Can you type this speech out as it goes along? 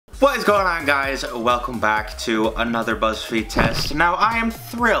What is going on, guys? Welcome back to another Buzzfeed test. Now, I am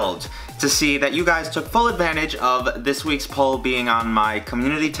thrilled to see that you guys took full advantage of this week's poll being on my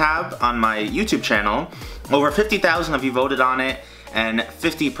community tab on my YouTube channel. Over 50,000 of you voted on it, and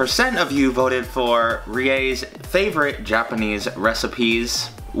 50% of you voted for Rie's favorite Japanese recipes.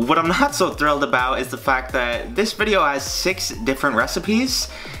 What I'm not so thrilled about is the fact that this video has 6 different recipes,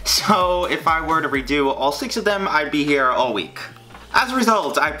 so if I were to redo all 6 of them, I'd be here all week. As a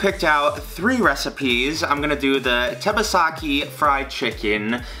result, I picked out 3 recipes. I'm gonna do the tebasaki fried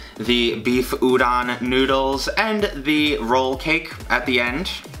chicken, the beef udon noodles, and the roll cake at the end.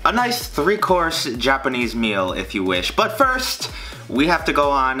 A nice 3-course Japanese meal, if you wish. But first, we have to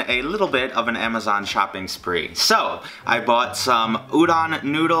go on a little bit of an Amazon shopping spree. So, I bought some udon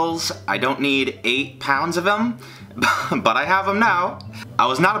noodles. I don't need 8 pounds of them, but I have them now. I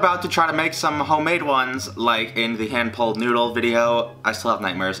was not about to try to make some homemade ones like in the hand-pulled noodle video. I still have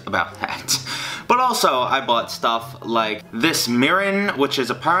nightmares about that. But also, I bought stuff like this mirin, which is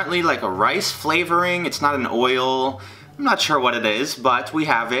apparently like a rice flavoring. It's not an oil. I'm not sure what it is, but we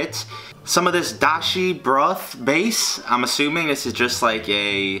have it. Some of this dashi broth base. I'm assuming this is just like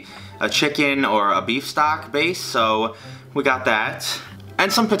a chicken or a beef stock base, so we got that.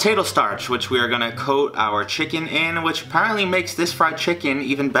 And some potato starch, which we are gonna coat our chicken in, which apparently makes this fried chicken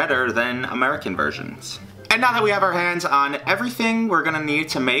even better than American versions. And now that we have our hands on everything we're gonna need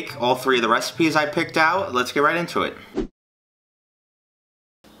to make all 3 of the recipes I picked out, let's get right into it.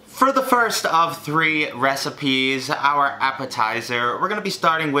 For the first of 3 recipes, our appetizer, we're gonna be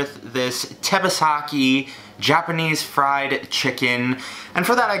starting with this tebasaki Japanese fried chicken. And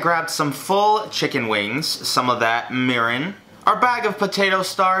for that I grabbed some full chicken wings, some of that mirin, our bag of potato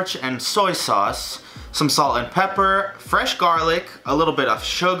starch and soy sauce, some salt and pepper, fresh garlic, a little bit of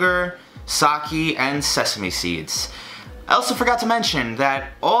sugar, sake, and sesame seeds. I also forgot to mention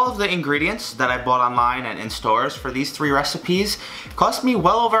that all of the ingredients that I bought online and in stores for these 3 recipes cost me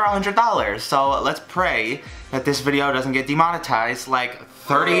well over $100, so let's pray that this video doesn't get demonetized like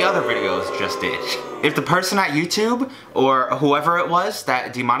 30 other videos just did. If the person at YouTube, or whoever it was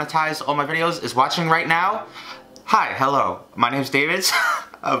that demonetized all my videos is watching right now, hi, hello, my name's David.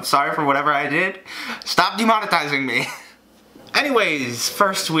 I'm sorry for whatever I did. Stop demonetizing me. Anyways,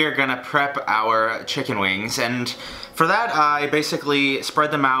 first we're gonna prep our chicken wings, and for that I basically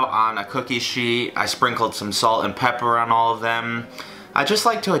spread them out on a cookie sheet. I sprinkled some salt and pepper on all of them. I just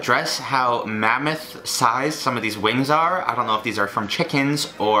like to address how mammoth sized some of these wings are. I don't know if these are from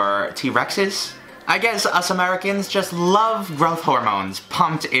chickens or T-Rexes. I guess us Americans just love growth hormones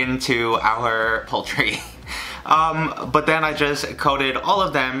pumped into our poultry. But then I just coated all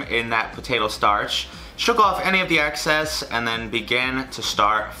of them in that potato starch, shook off any of the excess, and then began to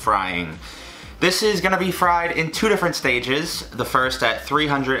start frying. This is gonna be fried in 2 different stages. The first at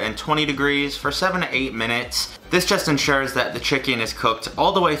 320 degrees for 7 to 8 minutes. This just ensures that the chicken is cooked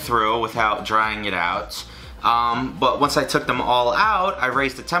all the way through without drying it out. But once I took them all out, I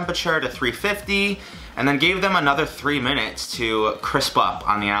raised the temperature to 350 and then gave them another 3 minutes to crisp up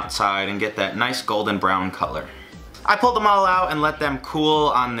on the outside and get that nice golden brown color. I pulled them all out and let them cool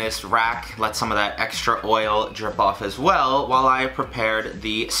on this rack, let some of that extra oil drip off as well while I prepared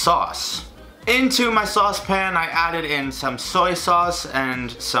the sauce. Into my saucepan I added in some soy sauce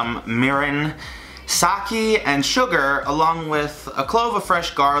and some mirin, sake, and sugar, along with a clove of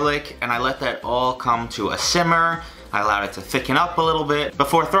fresh garlic, and I let that all come to a simmer. I allowed it to thicken up a little bit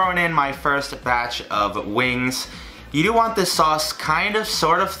before throwing in my first batch of wings. You do want this sauce kind of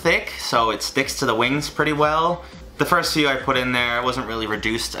sort of thick so it sticks to the wings pretty well. The first few I put in there wasn't really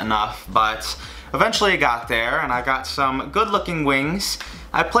reduced enough, but eventually it got there and I got some good looking wings.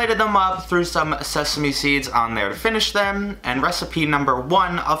 I plated them up, threw some sesame seeds on there to finish them, and recipe number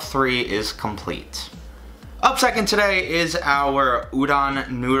 1 of 3 is complete. Up second today is our udon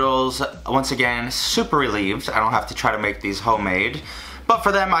noodles. Once again, super relieved I don't have to try to make these homemade. But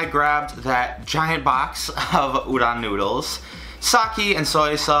for them I grabbed that giant box of udon noodles, sake and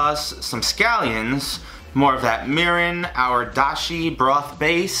soy sauce, some scallions, more of that mirin, our dashi broth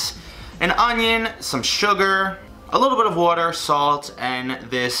base, an onion, some sugar, a little bit of water, salt, and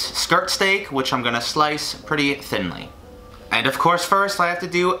this skirt steak, which I'm gonna slice pretty thinly. And of course first I have to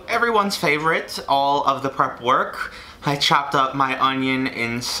do everyone's favorite, all of the prep work. I chopped up my onion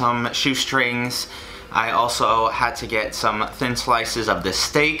in some shoestrings. I also had to get some thin slices of this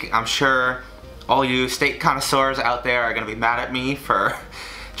steak. I'm sure all you steak connoisseurs out there are gonna be mad at me for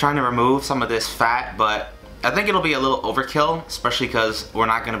trying to remove some of this fat, but I think it'll be a little overkill, especially because we're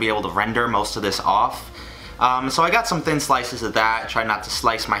not gonna be able to render most of this off. So I got some thin slices of that, tried not to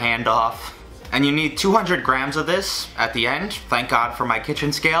slice my hand off. And you need 200 grams of this at the end. Thank God for my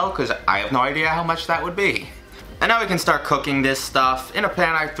kitchen scale, because I have no idea how much that would be. And now we can start cooking this stuff. In a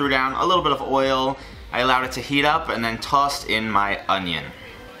pan, I threw down a little bit of oil. I allowed it to heat up and then tossed in my onion.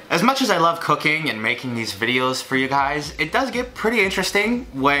 As much as I love cooking and making these videos for you guys, it does get pretty interesting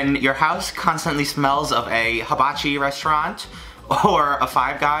when your house constantly smells of a hibachi restaurant or a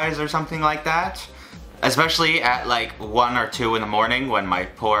Five Guys or something like that. Especially at like 1 or 2 in the morning when my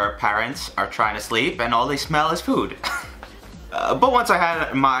poor parents are trying to sleep and all they smell is food. But once I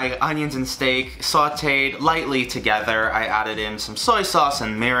had my onions and steak sauteed lightly together, I added in some soy sauce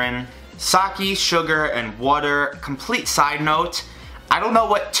and mirin, sake, sugar, and water. Complete side note, I don't know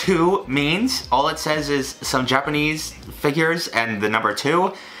what 2 means. All it says is some Japanese figures and the number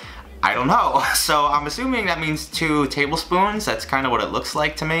 2. I don't know. So I'm assuming that means 2 tablespoons. That's kind of what it looks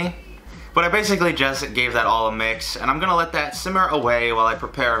like to me. But I basically just gave that all a mix, and I'm gonna let that simmer away while I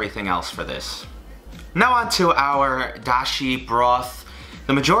prepare everything else for this. Now on to our dashi broth.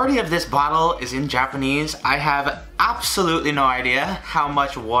 The majority of this bottle is in Japanese. I have absolutely no idea how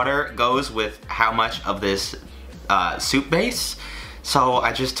much water goes with how much of this soup base. So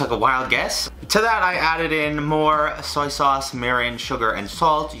I just took a wild guess. To that I added in more soy sauce, mirin, sugar, and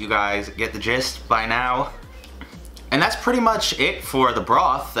salt. You guys get the gist by now. And that's pretty much it for the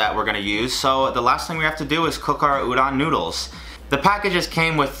broth that we're gonna use. So the last thing we have to do is cook our udon noodles. The packages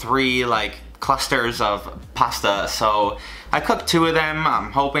came with 3 like clusters of pasta, so I cooked 2 of them.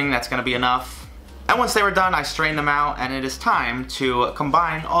 I'm hoping that's gonna be enough. And once they were done, I strained them out, and it is time to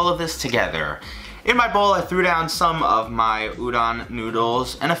combine all of this together. In my bowl, I threw down some of my udon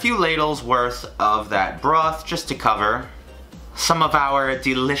noodles and a few ladles worth of that broth just to cover. Some of our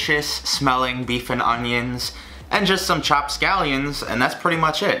delicious smelling beef and onions, and just some chopped scallions, and that's pretty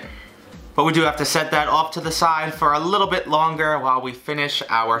much it. But we do have to set that off to the side for a little bit longer while we finish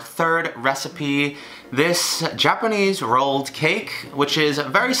our 3rd recipe, this Japanese rolled cake, which is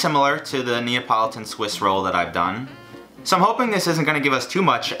very similar to the Neapolitan Swiss roll that I've done. So I'm hoping this isn't gonna give us too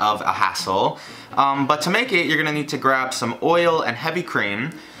much of a hassle, but to make it, you're gonna need to grab some oil and heavy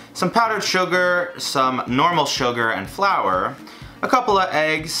cream, some powdered sugar, some normal sugar and flour, a couple of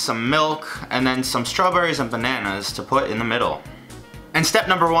eggs, some milk, and then some strawberries and bananas to put in the middle. And step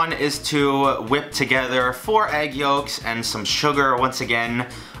number 1 is to whip together 4 egg yolks and some sugar once again.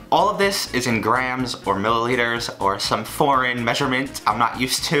 All of this is in grams or milliliters or some foreign measurement I'm not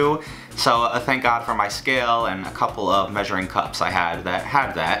used to. So thank God for my scale and a couple of measuring cups I had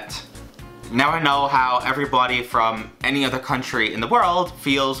that. Now I know how everybody from any other country in the world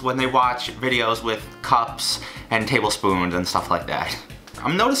feels when they watch videos with cups and tablespoons and stuff like that.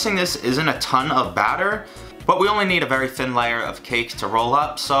 I'm noticing this isn't a ton of batter, but we only need a very thin layer of cake to roll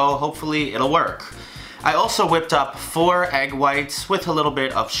up, so hopefully it'll work. I also whipped up 4 egg whites with a little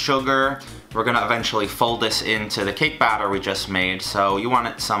bit of sugar. We're gonna eventually fold this into the cake batter we just made, so you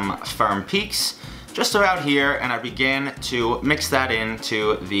want some firm peaks just about here, and I began to mix that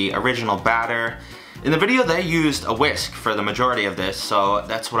into the original batter. In the video they used a whisk for the majority of this, so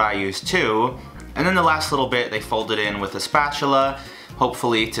that's what I used too. And then the last little bit they folded in with a spatula,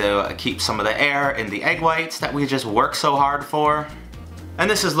 hopefully to keep some of the air in the egg whites that we just worked so hard for. And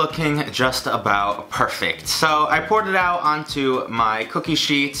this is looking just about perfect. So I poured it out onto my cookie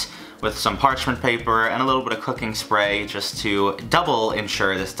sheet with some parchment paper and a little bit of cooking spray just to double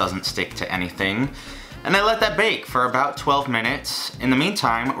ensure this doesn't stick to anything. And I let that bake for about 12 minutes. In the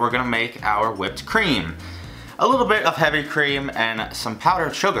meantime, we're gonna make our whipped cream. A little bit of heavy cream and some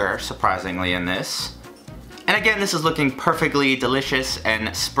powdered sugar, surprisingly, in this. And again, this is looking perfectly delicious and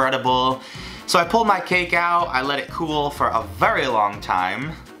spreadable. So I pulled my cake out, I let it cool for a very long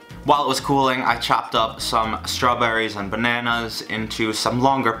time. While it was cooling, I chopped up some strawberries and bananas into some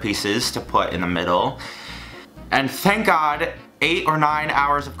longer pieces to put in the middle. And thank God, 8 or 9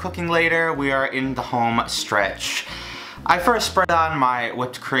 hours of cooking later, we are in the home stretch. I first spread on my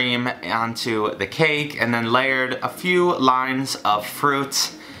whipped cream onto the cake and then layered a few lines of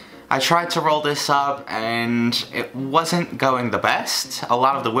fruit. I tried to roll this up and it wasn't going the best. A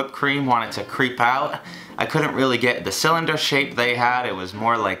lot of the whipped cream wanted to creep out. I couldn't really get the cylinder shape they had. It was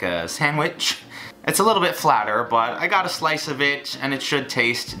more like a sandwich. It's a little bit flatter, but I got a slice of it and it should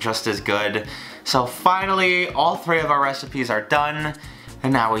taste just as good. So finally, all 3 of our recipes are done,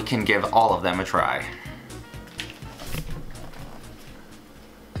 and now we can give all of them a try.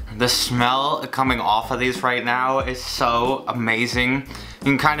 The smell coming off of these right now is so amazing. You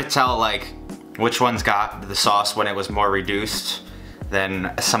can kind of tell like which ones got the sauce when it was more reduced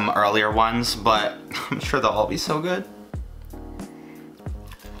than some earlier ones, but I'm sure they'll all be so good.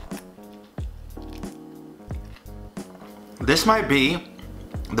 This might be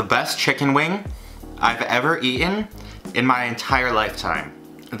the best chicken wing I've ever eaten in my entire lifetime.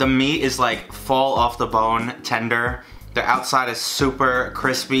 The meat is like fall off the bone, tender. The outside is super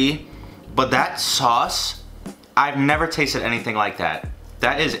crispy, but that sauce, I've never tasted anything like that.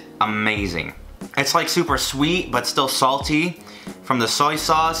 That is amazing. It's like super sweet, but still salty from the soy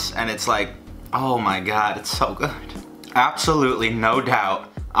sauce, and it's like, oh my God, it's so good. Absolutely, no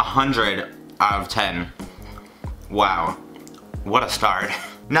doubt, 100 out of 10. Wow, what a start.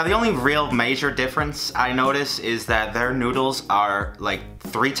 Now the only real major difference I notice is that their noodles are like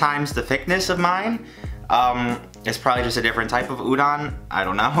 3 times the thickness of mine. It's probably just a different type of udon, I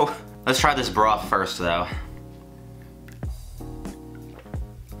don't know. Let's try this broth first though.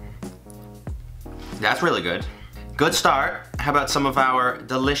 That's really good. Good start. How about some of our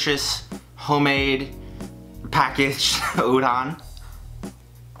delicious homemade packaged udon?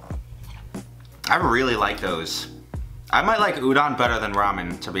 I really like those. I might like udon better than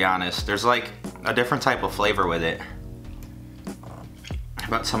ramen, to be honest. There's like a different type of flavor with it. How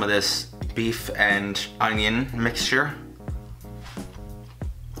about some of this beef and onion mixture?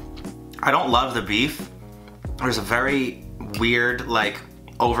 I don't love the beef. There's a very weird like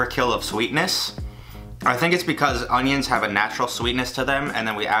overkill of sweetness. I think it's because onions have a natural sweetness to them and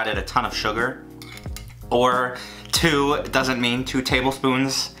then we added a ton of sugar. Or 2 doesn't mean 2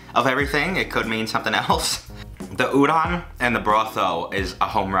 tablespoons of everything, it could mean something else. The udon and the broth though is a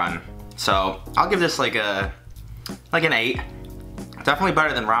home run. So I'll give this like an 8. Definitely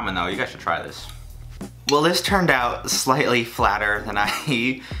better than ramen though, you guys should try this. Well, this turned out slightly flatter than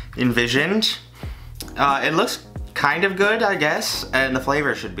I envisioned. It looks kind of good, I guess, and the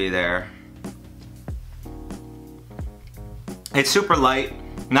flavor should be there. It's super light,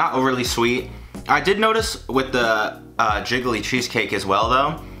 not overly sweet. I did notice with the jiggly cheesecake as well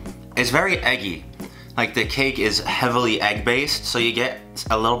though, it's very eggy. Like the cake is heavily egg based, so you get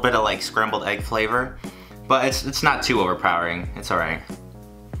a little bit of like scrambled egg flavor, but it's not too overpowering, it's alright.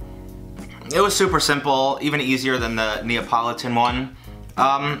 It was super simple, even easier than the Neapolitan one.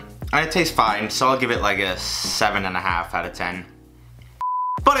 And it tastes fine, so I'll give it like a 7.5 out of 10.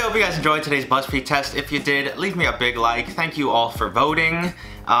 But I hope you guys enjoyed today's Buzzfeed test. If you did, leave me a big like. Thank you all for voting.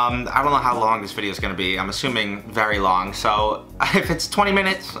 I don't know how long this video is going to be. I'm assuming very long. So if it's 20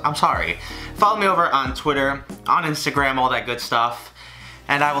 minutes, I'm sorry. Follow me over on Twitter, on Instagram, all that good stuff.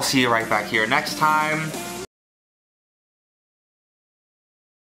 And I will see you right back here next time.